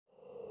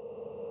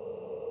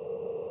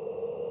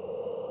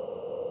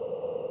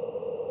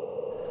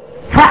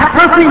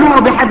واعتصموا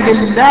بحبل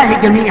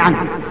الله جميعا،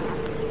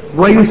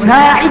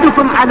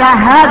 ويساعدكم على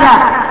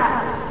هذا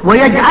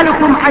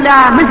ويجعلكم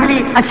على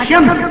مثل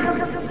الشمس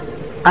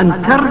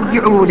أن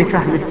ترجعوا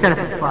لفهم السلف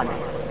الصالح.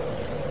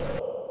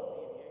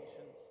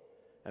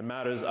 And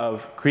matters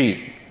of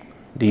creed,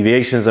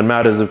 deviations and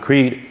matters of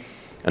creed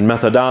and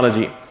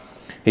methodology.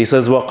 He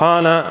says,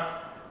 وَقَالَ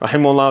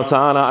rahimahullah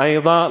ta'ala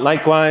أيضا,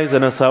 likewise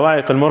in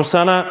السواعق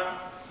المرسلة,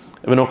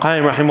 Ibn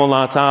Qayyim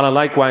rahimahullah ta'ala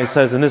likewise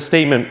says in this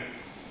statement,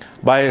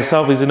 by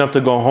itself is enough to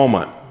go home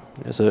on.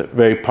 It's a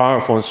very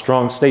powerful and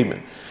strong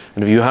statement.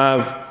 And if you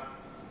have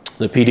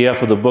the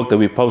PDF of the book that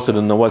we posted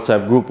in the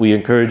WhatsApp group, we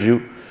encourage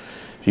you,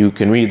 if you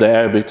can read the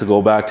Arabic, to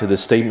go back to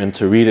this statement,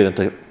 to read it and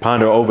to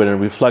ponder over it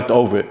and reflect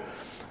over it.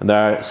 And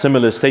there are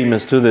similar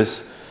statements to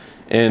this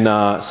in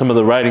some of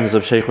the writings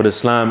of Shaykh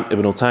al-Islam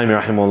Ibn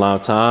Taymiyyah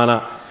rahimahullah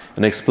ta'ala,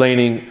 in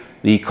explaining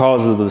the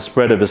causes of the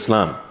spread of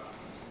Islam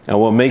and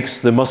what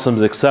makes the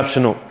Muslims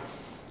exceptional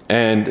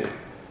and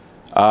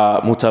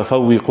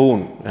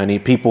mutafawwiqun,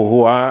 and people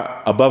who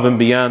are above and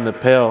beyond the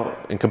pale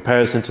in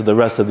comparison to the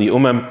rest of the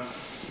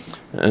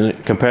and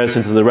in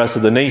comparison to the rest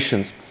of the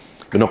nations.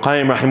 Ibn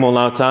Qayyim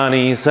rahimahullah ta'ala,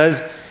 he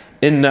says,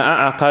 إِنَّ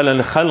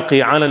أَعْقَلَ الْخَلْقِ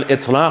عَلَى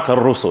الْإِطْلَاقِ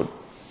الرُّسُلِ.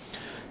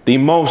 The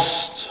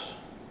most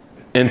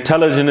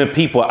intelligent of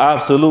people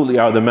absolutely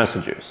are the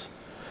messengers.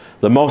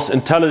 The most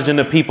intelligent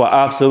of people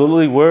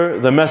absolutely were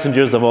the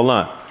messengers of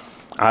Allah.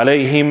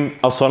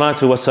 عَلَيْهِمْ الصَّلَاةُ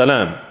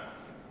وَالسَّلَامُ.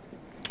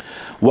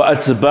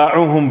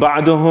 وَأَتْبَاعُهُمْ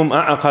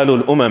بَعْدُهُمْ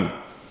أَعْقَلُ الْأُمَمِ.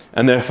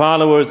 And their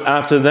followers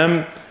after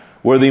them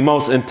were the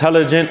most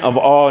intelligent of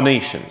all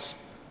nations.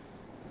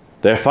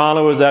 Their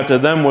followers after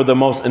them were the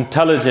most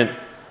intelligent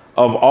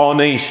of all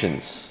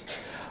nations.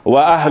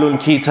 وَأَهْلُ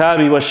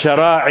الْكِتَابِ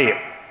وَالشَّرَاعِ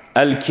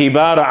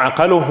الْكِبَارَ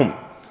عَقَلُهُمْ.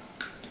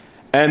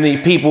 And the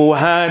people who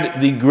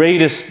had the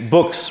greatest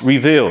books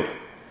revealed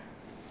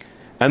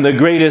and the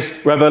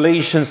greatest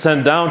revelation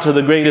sent down to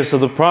the greatest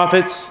of the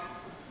prophets,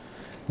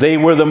 they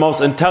were the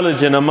most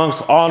intelligent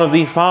amongst all of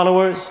the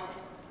followers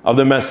of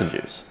the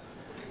messengers.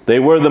 They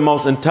were the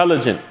most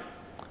intelligent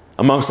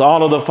amongst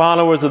all of the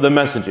followers of the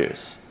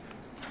messengers.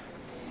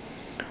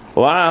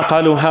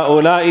 وَأَعْقَلُ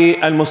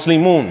هَؤُلَاءِ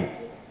الْمُسْلِمُونَ.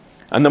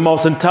 And the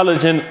most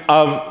intelligent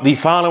of the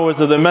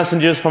followers of the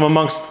messengers from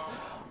amongst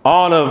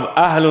all of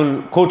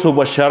Ahlul Kutub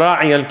wa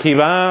Shara'i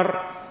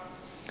al-Kibar,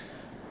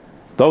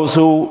 those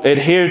who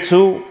adhere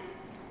to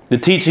the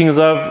teachings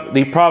of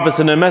the prophets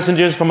and the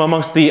messengers from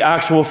amongst the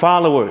actual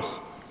followers.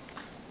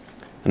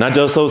 And not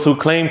just those who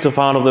claim to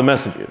follow the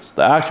messengers.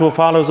 The actual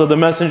followers of the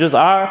messengers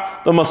are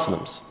the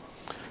Muslims.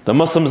 The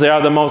Muslims, they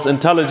are the most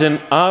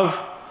intelligent of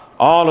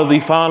all of the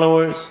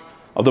followers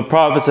of the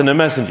prophets and the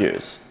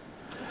messengers.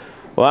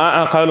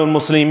 وَأَعْقَلُ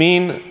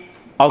الْمُسْلِمِينَ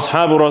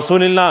أَصْحَابُ رَسُولِ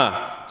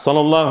اللَّهِ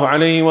sallallahu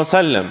alayhi wa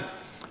sallam.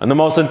 And the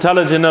most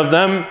intelligent of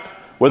them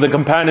were the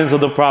companions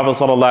of the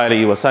Prophet sallallahu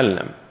alayhi wa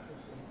sallam.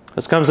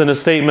 This comes in a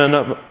statement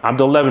of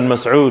Abdullah ibn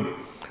Mas'ud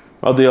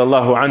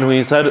radiyallahu anhu.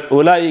 He said,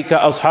 أُولَئِكَ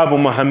أَصْحَابُ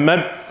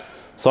مُحَمَّدٍ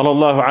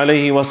sallallahu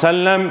alayhi wa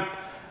sallam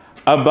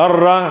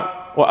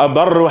أَبَرَّ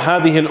وَأَبَرُّ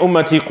هَذِهِ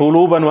الْأُمَّةِ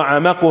قُلُوبًا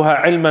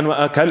وَعَمَقُهَا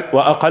عِلْمًا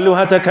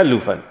وَأَقَلُّهَا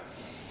تَكَلُّفًا.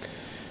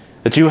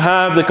 That you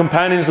have the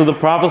companions of the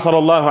Prophet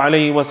sallallahu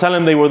alayhi wa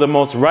sallam, they were the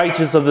most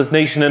righteous of this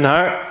nation in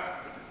heart.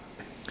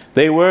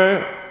 They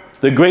were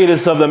the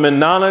greatest of them in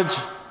knowledge,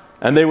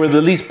 and they were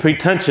the least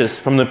pretentious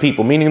from the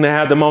people, meaning they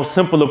had the most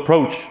simple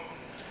approach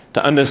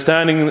to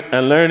understanding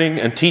and learning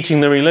and teaching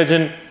the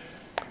religion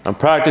and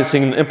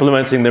practicing and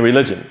implementing the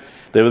religion.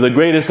 They were the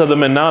greatest of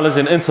them in knowledge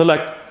and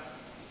intellect,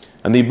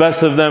 and the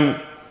best of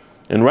them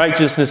in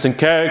righteousness and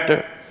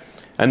character,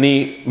 and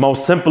the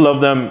most simple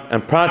of them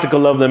and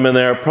practical of them in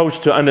their approach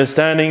to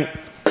understanding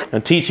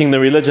and teaching the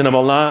religion of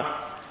Allah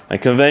and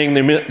conveying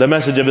the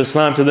message of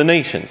Islam to the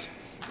nations.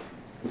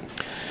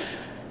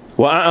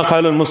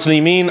 وَأَعْقَلُ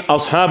الْمُسْلِمِينَ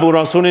أَصْحَابُ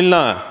رَسُولِ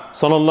اللَّهِ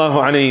صَلَى اللَّهُ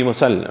عَلَيْهِ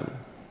وَسَلَّمَ.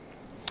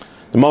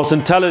 The most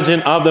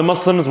intelligent of the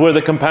Muslims were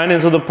the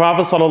companions of the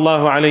Prophet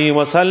sallallahu alayhi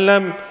wa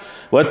sallam.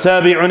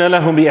 وَالتَّابِعُونَ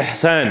لَهُمْ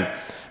بِإِحْسَانٍ.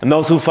 And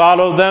those who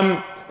followed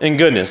them in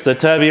goodness. The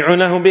تَابِعُونَ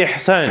لَهُمْ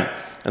بِإِحْسَانٍ.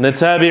 And the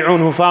tabi'un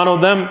who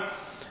followed them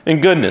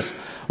in goodness.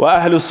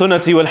 وَأَهْلُ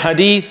السُّنَّةِ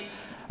وَالْحَدِيثِ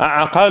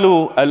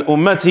أَعْقَلُ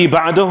الْأُمَّةِ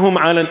بَعْدُهُمْ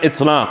عَلَى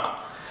الْإِطْلَاقِ.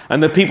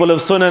 And the people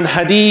of Sunnah and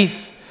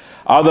Hadith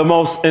are the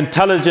most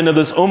intelligent of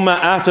this ummah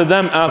after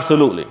them,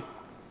 absolutely.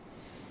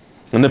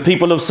 And the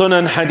people of Sunnah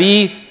and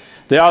Hadith,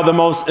 they are the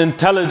most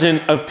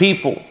intelligent of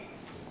people.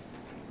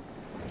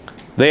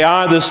 They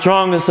are the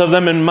strongest of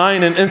them in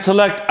mind and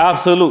intellect,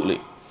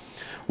 absolutely.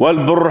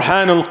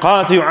 وَالْبُرْحَانُ الْقَاطِعُ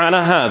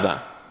عَلَى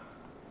هَذَا.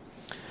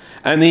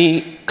 And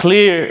the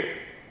clear,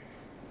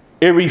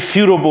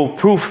 irrefutable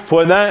proof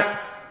for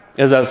that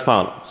is as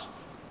follows.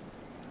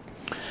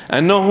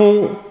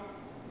 أنه,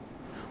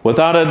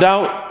 without a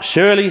doubt,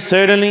 surely,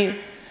 certainly,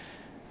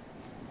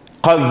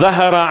 قد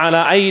ظهر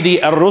على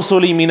أيدي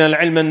الرسل من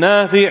العلم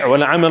النافع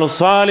والعمل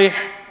الصالح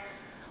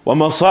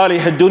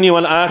ومصالح الدنيا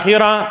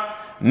والآخرة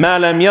ما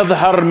لم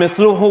يظهر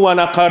مثله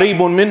ولا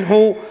قريب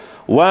منه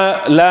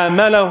ولا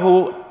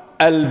مله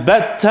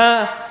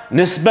البتة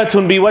نسبة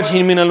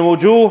بوجه من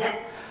الوجوه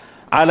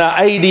على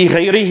أيدي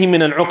غيره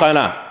من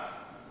العقلاء,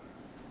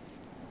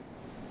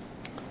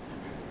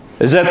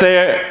 is that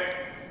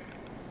there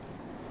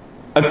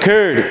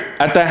occurred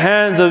at the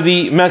hands of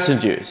the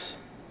messengers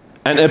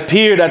and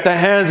appeared at the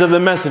hands of the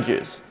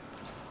messengers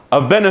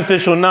of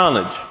beneficial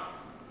knowledge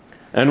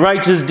and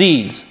righteous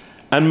deeds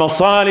and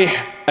masalih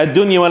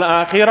ad-dunya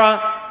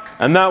wal-akhirah,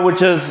 and that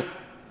which is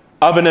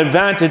of an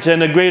advantage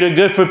and a greater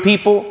good for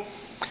people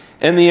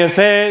in the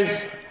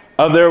affairs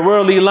of their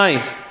worldly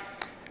life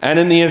and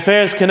in the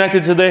affairs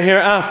connected to their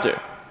hereafter.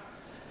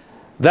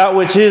 That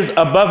which is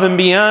above and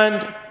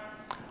beyond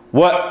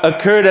what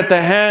occurred at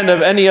the hand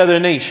of any other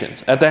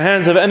nations, at the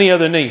hands of any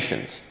other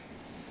nations.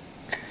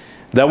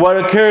 That what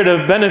occurred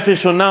of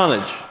beneficial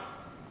knowledge,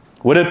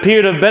 what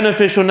appeared of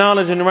beneficial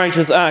knowledge and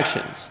righteous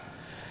actions,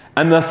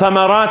 and the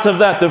thamarat of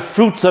that, the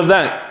fruits of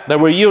that, that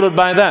were yielded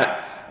by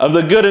that, of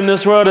the good in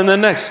this world and the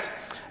next,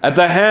 at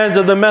the hands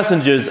of the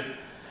messengers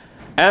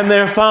and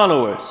their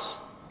followers,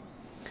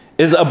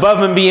 is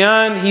above and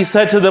beyond, he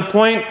said, to the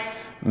point,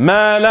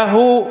 مَا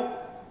لَهُ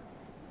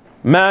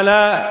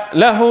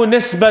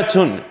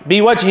نِسْبَةٌ بِوَجْهٍ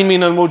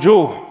مِنَ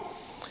الْوُجُوهِ.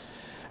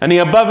 And he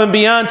above and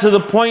beyond to the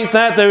point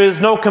that there is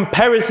no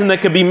comparison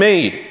that could be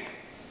made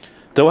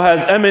to what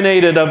has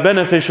emanated of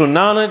beneficial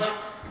knowledge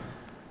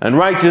and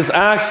righteous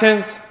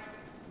actions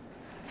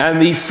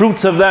and the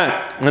fruits of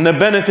that and the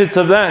benefits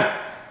of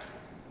that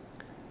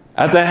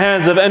at the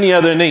hands of any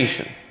other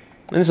nation.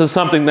 And this is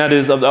something that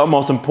is of the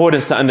utmost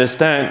importance to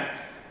understand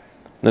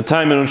in the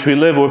time in which we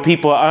live, where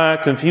people are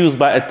confused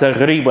by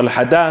at-Taghrib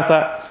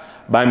wal-Hadatha,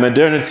 by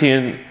modernity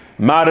and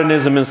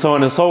modernism and so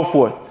on and so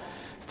forth,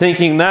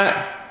 thinking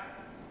that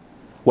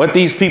what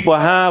these people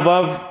have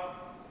of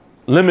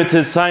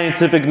limited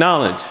scientific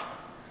knowledge,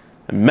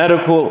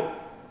 medical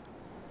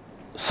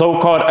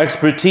so-called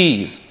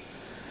expertise,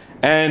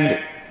 and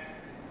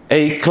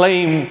a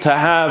claim to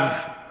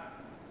have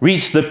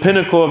reached the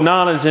pinnacle of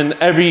knowledge in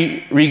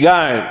every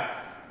regard,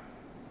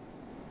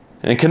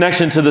 in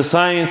connection to the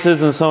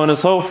sciences and so on and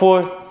so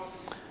forth,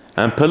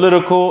 and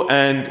political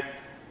and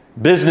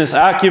business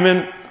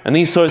acumen and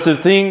these sorts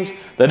of things,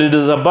 that it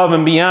is above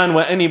and beyond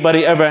what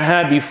anybody ever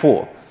had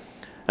before.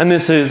 And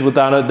this is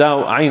without a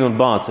doubt Ainul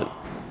Batil.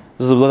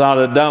 This is without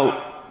a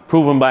doubt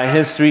proven by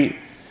history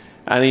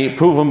and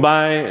proven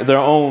by their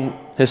own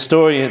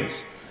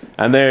historians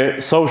and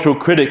their social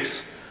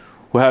critics,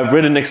 who have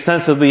written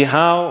extensively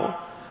how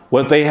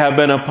what they have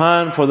been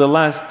upon for the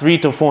last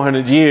 300 to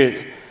 400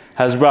 years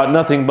has brought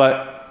nothing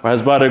but, or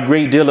has brought a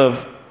great deal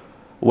of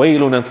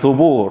waylun and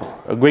thubur,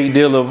 a great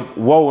deal of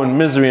woe and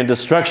misery and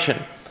destruction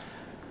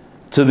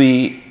to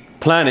the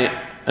planet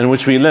in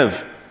which we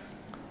live.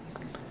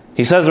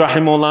 He says,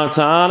 rahimahullah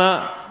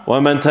ta'ala,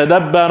 وَمَنْ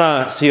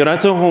تَدَبَّرَ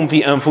سِيرَتُهُمْ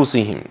فِي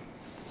أَنفُسِهِمْ.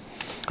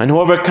 And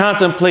whoever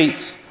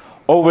contemplates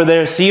over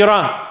their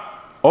seerah,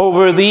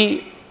 over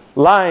the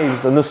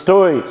lives and the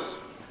stories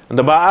and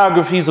the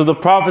biographies of the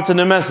prophets and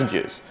the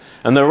messengers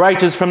and the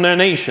righteous from their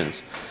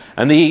nations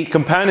and the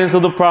companions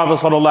of the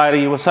Prophet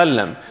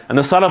ﷺ and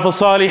the Salaf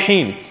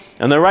al-Salihin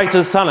and the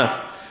righteous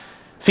Salaf,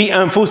 fi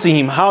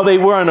anfusihim, how they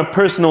were on a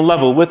personal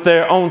level with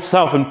their own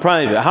self in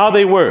private, how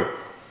they were,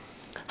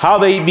 how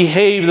they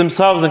behaved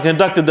themselves and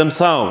conducted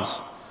themselves,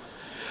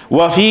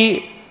 wa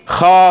fi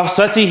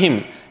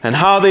khasatihim, and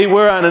how they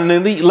were on an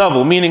elite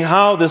level, meaning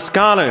how the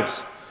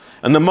scholars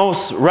and the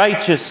most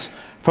righteous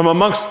from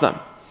amongst them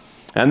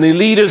and the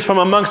leaders from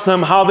amongst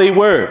them, how they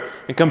were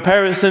in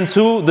comparison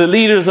to the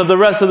leaders of the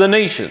rest of the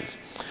nations,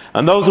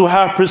 and those who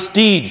have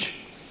prestige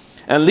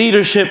and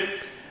leadership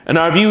and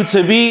are viewed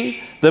to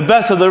be the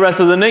best of the rest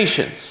of the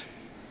nations.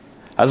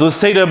 As was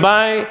stated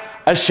by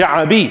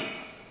Ash-Sha'abi,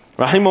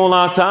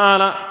 rahimahullah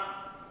ta'ala,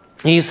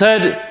 he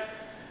said,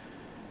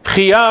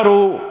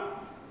 shiraru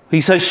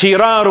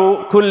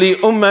kulli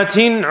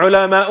ummatin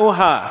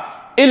ulama'uha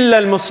illa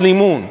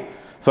al-muslimun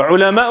fa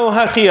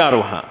ulama'uha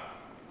khiyaruha.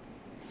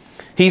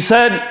 He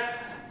said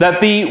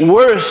that the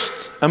worst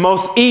and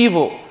most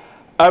evil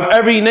of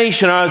every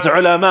nation are its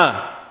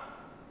ulama,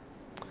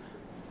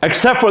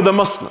 except for the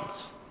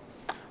Muslims.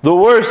 The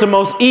worst and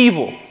most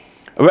evil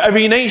of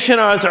every nation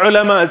are its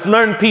ulama, its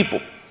learned people.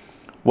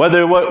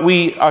 Whether what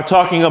we are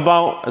talking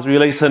about as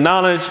relates to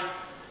knowledge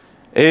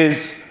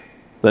is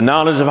the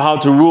knowledge of how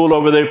to rule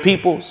over their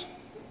peoples,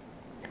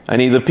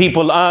 and the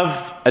people of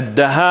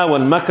ad-daha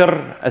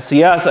wal-makr,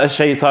 as-siyasa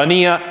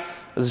al-shaytaniyah,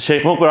 as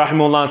Shaykh Muqbil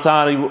rahimahullah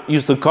ta'ala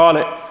used to call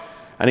it,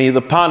 and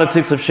the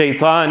politics of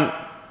shaitan,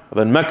 of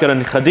al-makr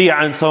and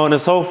khadi'a and so on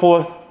and so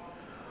forth,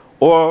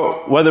 or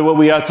whether what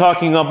we are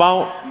talking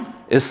about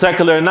is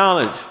secular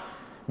knowledge,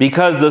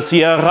 because the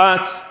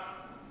siyaghat,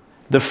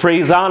 the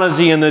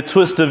phraseology and the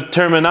twist of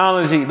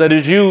terminology that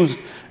is used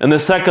in the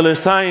secular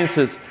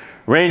sciences,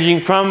 ranging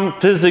from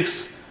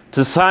physics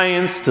to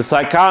science to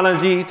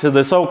psychology to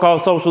the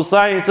so-called social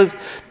sciences,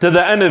 to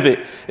the end of it,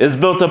 is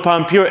built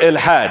upon pure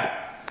ilhad,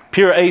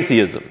 pure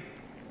atheism,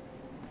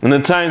 in the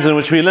times in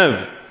which we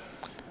live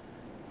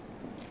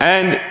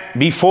and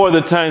before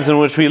the times in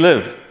which we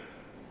live.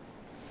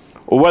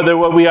 Or whether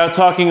what we are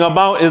talking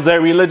about is their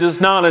religious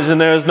knowledge,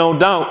 and there is no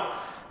doubt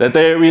that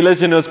their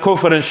religion is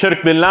kufr and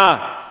shirk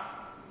billah,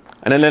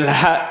 and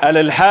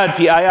al-ilhad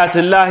fi ayat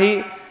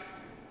Allahi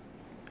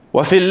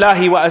wa fi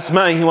Allahi wa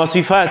asma'ihi wa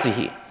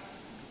sifatihi.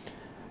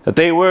 That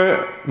they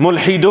were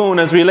mulhidun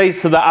as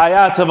relates to the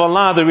ayat of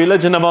Allah, the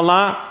religion of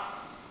Allah,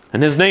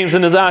 and His names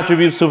and His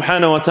attributes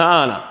subhanahu wa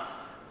ta'ala.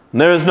 And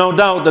there is no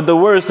doubt that the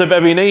worst of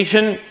every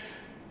nation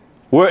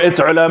were its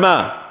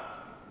ulama.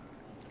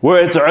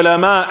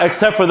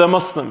 Except for the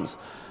Muslims.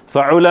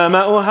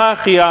 فَعُلَمَاؤُهَا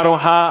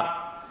خِيَارُهَا.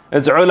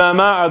 Its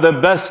ulama are the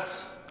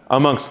best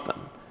amongst them.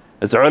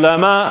 Its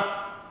ulama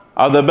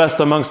are the best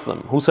amongst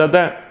them. Who said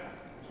that?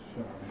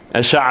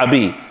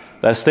 Al-Sha'abi.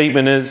 That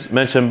statement is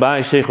mentioned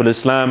by Shaykh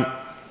al-Islam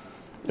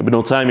Ibn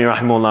Taymiyyah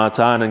rahimahullah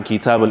ta'ala in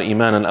Kitab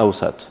al-Iman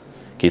al-Awsat.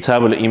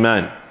 Kitab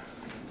al-Iman.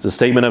 It's a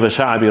statement of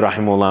Al-Sha'abi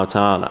rahimahullah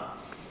ta'ala.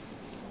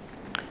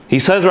 He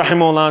says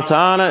rahimahullah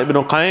ta'ala, Ibn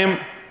Qayyim,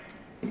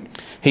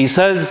 he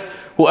says,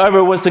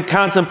 whoever was to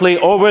contemplate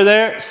over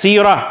their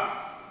seerah,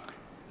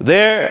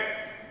 their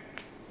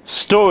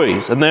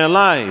stories and their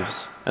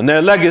lives and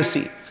their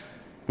legacy,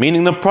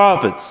 meaning the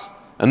prophets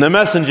and the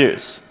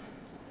messengers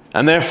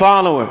and their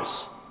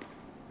followers,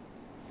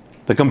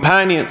 the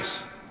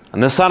companions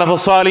and the Salaf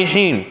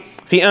al-Salihin,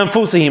 fi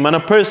anfusihim, on a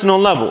personal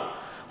level,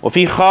 wa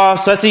fi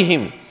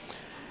khasatihim,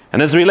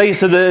 and as relates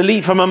to the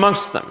elite from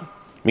amongst them,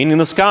 meaning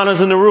the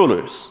scholars and the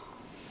rulers,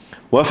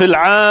 wa fil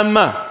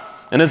amma,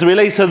 and as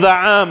relates to the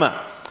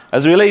amma,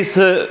 as relates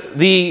to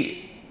the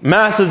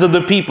masses of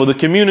the people, the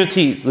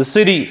communities, the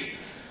cities,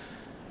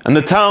 and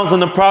the towns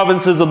and the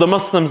provinces of the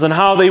Muslims, and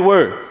how they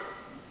were,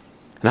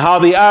 and how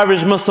the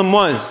average Muslim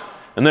was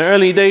in the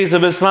early days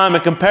of Islam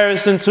in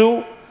comparison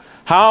to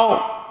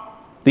how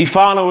the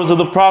followers of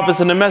the prophets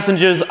and the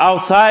messengers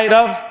outside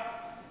of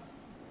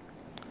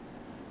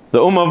the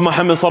Ummah of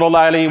Muhammad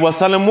sallallahu alaihi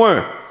wasallam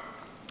were.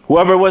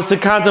 Whoever was to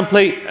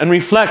contemplate and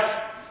reflect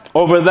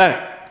over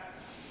that,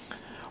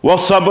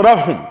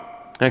 وَصَبْرَهُمْ,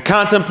 and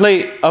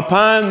contemplate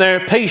upon their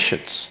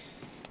patience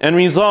and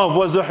resolve,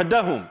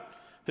 وَزُحْدَهُمْ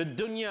فِي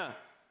الدُّنْيَا,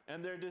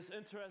 and their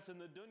disinterest in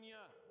the dunya.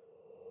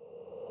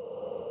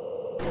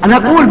 أنا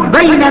أقول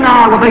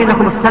بيننا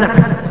وبينكم السلف،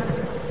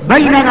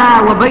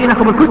 بيننا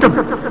وبينكم الكتب.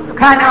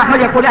 كان أحمد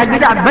يقول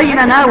البدع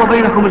بيننا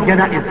وبينكم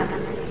الجنائز.